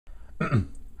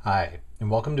Hi, and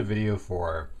welcome to video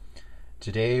 4.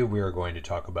 Today we are going to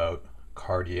talk about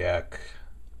cardiac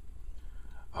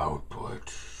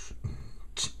output.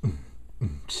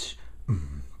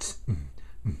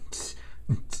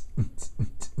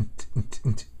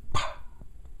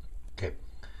 Okay,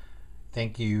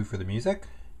 thank you for the music.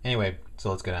 Anyway,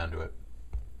 so let's get on to it.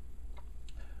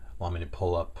 Allow me to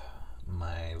pull up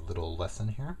my little lesson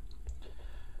here.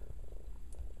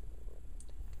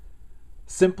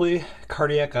 Simply,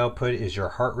 cardiac output is your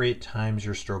heart rate times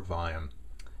your stroke volume.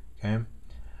 Okay,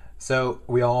 so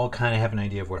we all kind of have an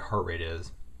idea of what heart rate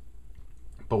is,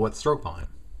 but what's stroke volume?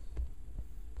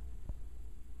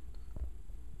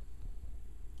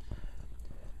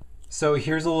 So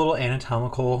here's a little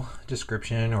anatomical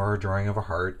description or drawing of a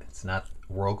heart. It's not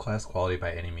world-class quality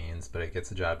by any means, but it gets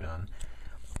the job done.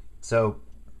 So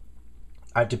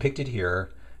I've depicted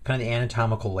here kind of the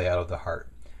anatomical layout of the heart.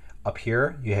 Up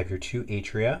here, you have your two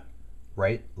atria,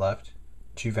 right, left,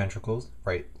 two ventricles,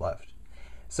 right, left.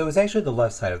 So it's actually the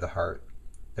left side of the heart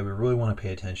that we really want to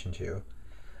pay attention to.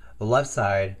 The left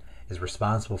side is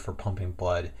responsible for pumping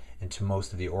blood into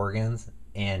most of the organs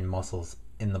and muscles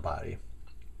in the body.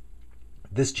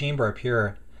 This chamber up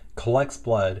here collects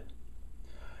blood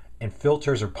and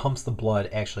filters or pumps the blood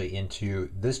actually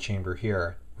into this chamber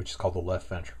here, which is called the left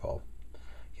ventricle.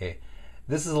 Okay,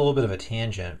 this is a little bit of a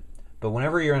tangent, but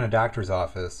whenever you're in a doctor's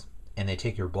office and they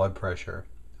take your blood pressure,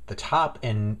 the top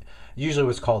and usually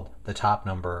what's called the top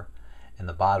number and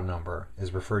the bottom number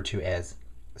is referred to as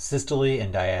systole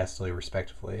and diastole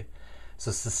respectively.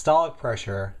 So systolic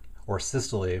pressure or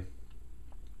systole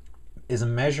is a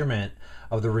measurement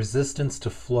of the resistance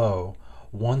to flow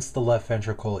once the left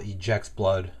ventricle ejects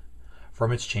blood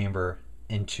from its chamber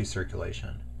into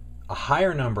circulation. A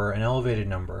higher number, an elevated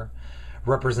number,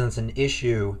 represents an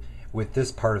issue with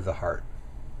this part of the heart.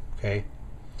 Okay,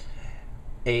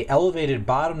 a elevated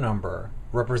bottom number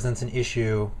represents an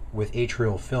issue with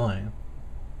atrial filling,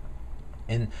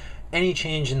 and any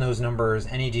change in those numbers,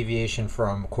 any deviation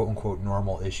from quote-unquote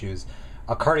normal issues,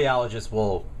 a cardiologist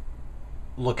will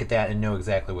look at that and know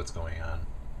exactly what's going on.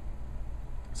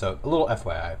 So a little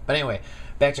FYI. But anyway,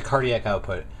 back to cardiac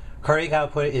output. Cardiac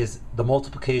output is the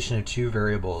multiplication of two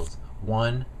variables.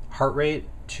 One, heart rate.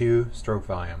 Two, stroke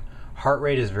volume. Heart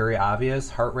rate is very obvious.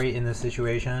 Heart rate in this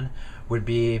situation would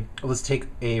be, let's take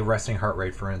a resting heart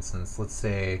rate for instance. Let's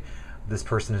say this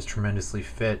person is tremendously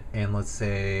fit and let's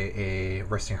say a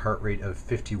resting heart rate of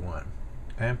 51.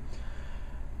 Okay.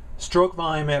 Stroke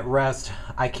volume at rest,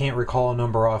 I can't recall a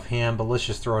number offhand, but let's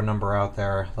just throw a number out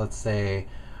there. Let's say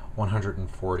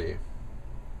 140.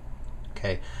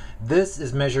 Okay. This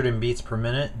is measured in beats per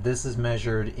minute. This is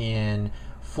measured in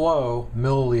flow,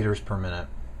 milliliters per minute.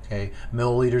 Okay,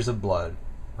 milliliters of blood,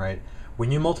 right? When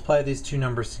you multiply these two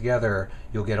numbers together,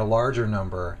 you'll get a larger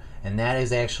number, and that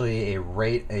is actually a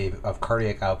rate of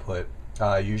cardiac output,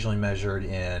 usually measured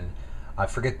in, I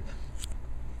forget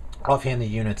offhand the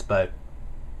units, but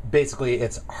basically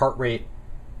it's heart rate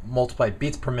multiplied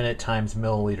beats per minute times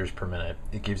milliliters per minute.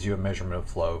 It gives you a measurement of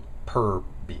flow per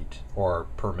beat or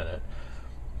per minute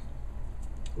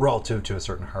relative to a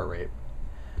certain heart rate.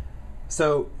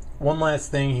 So one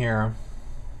last thing here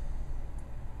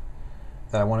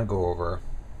that I want to go over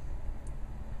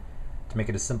to make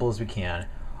it as simple as we can.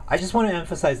 I just want to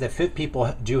emphasize that fit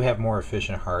people do have more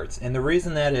efficient hearts, and the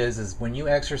reason that is when you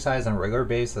exercise on a regular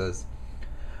basis,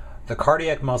 the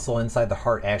cardiac muscle inside the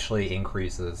heart actually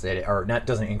increases.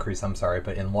 Doesn't increase, I'm sorry,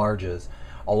 but enlarges.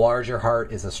 A larger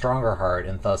heart is a stronger heart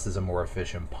and thus is a more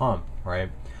efficient pump, right?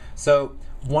 So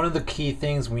one of the key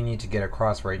things we need to get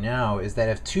across right now is that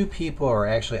if two people are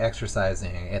actually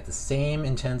exercising at the same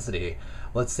intensity,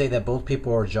 let's say that both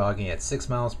people are jogging at 6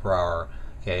 miles per hour,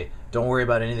 okay, don't worry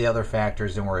about any of the other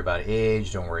factors, don't worry about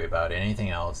age, don't worry about anything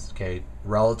else, okay,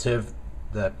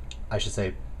 the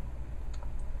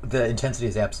intensity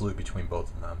is absolute between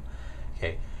both of them,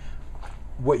 okay.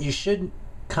 What you should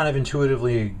kind of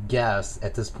intuitively guess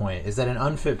at this point is that an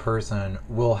unfit person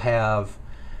will have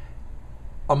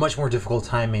a much more difficult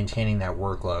time maintaining that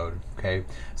workload, okay?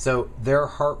 So their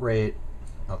heart rate,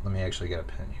 let me actually get a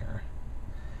pen here.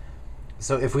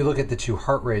 So if we look at the two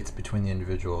heart rates between the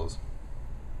individuals,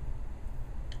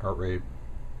 heart rate,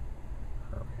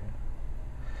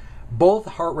 both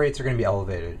heart rates are going to be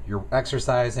elevated. You're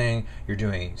exercising, you're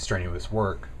doing strenuous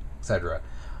work, etc.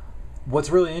 What's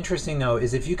really interesting though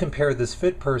is if you compare this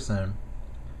fit person's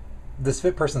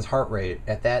heart rate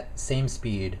at that same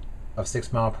speed of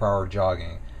 6 mile per hour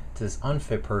jogging to this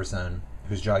unfit person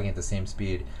who's jogging at the same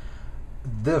speed,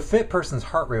 the fit person's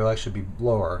heart rate will actually be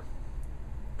lower,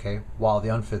 okay, while the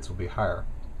unfit's will be higher.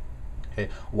 Okay,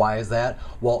 why is that?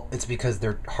 Well, it's because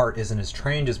their heart isn't as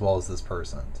trained as well as this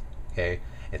person's. Okay,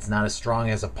 it's not as strong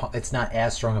as a pump. It's not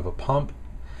as strong of a pump,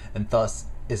 and thus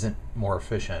isn't more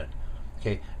efficient.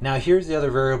 Okay, now here's the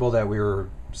other variable that we were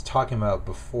just talking about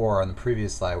before on the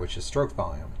previous slide, which is stroke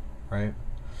volume, right?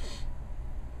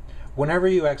 Whenever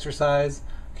you exercise,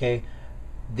 okay,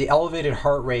 the elevated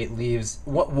heart rate leaves.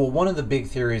 Well, one of the big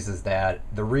theories is that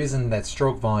the reason that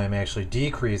stroke volume actually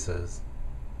decreases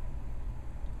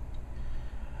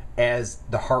as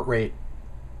the heart rate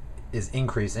is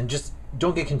increased, and just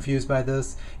don't get confused by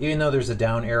this. Even though there's a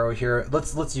down arrow here,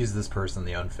 let's use this person,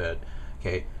 the unfit.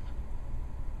 Okay,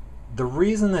 the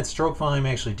reason that stroke volume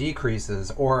actually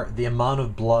decreases, or the amount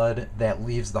of blood that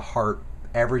leaves the heart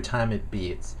every time it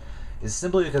beats, is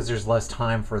simply because there's less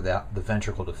time for the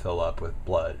ventricle to fill up with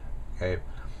blood. Okay,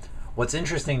 what's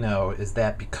interesting though is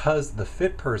that because the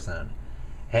fit person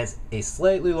has a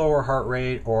slightly lower heart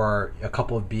rate, or a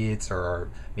couple of beats, or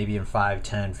maybe in 5,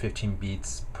 10, 15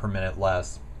 beats per minute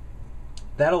less,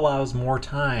 that allows more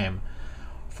time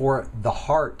for the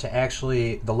heart to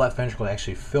actually, the left ventricle to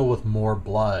actually fill with more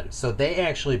blood. So they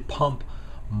actually pump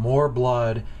more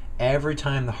blood every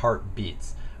time the heart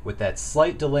beats. With that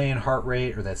slight delay in heart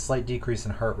rate, or that slight decrease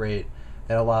in heart rate,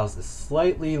 that allows a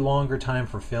slightly longer time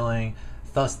for filling.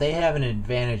 Thus, they have an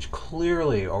advantage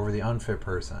clearly over the unfit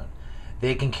person.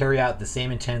 They can carry out the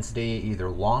same intensity either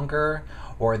longer,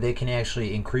 or they can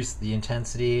actually increase the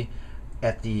intensity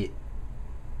at the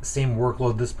same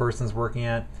workload this person's working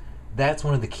at. That's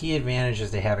one of the key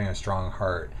advantages to having a strong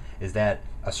heart, is that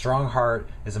a strong heart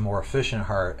is a more efficient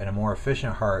heart, and a more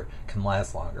efficient heart can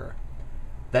last longer.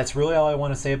 That's really all I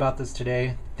want to say about this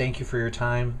today. Thank you for your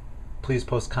time. Please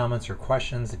post comments or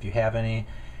questions if you have any,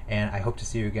 and I hope to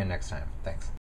see you again next time. Thanks.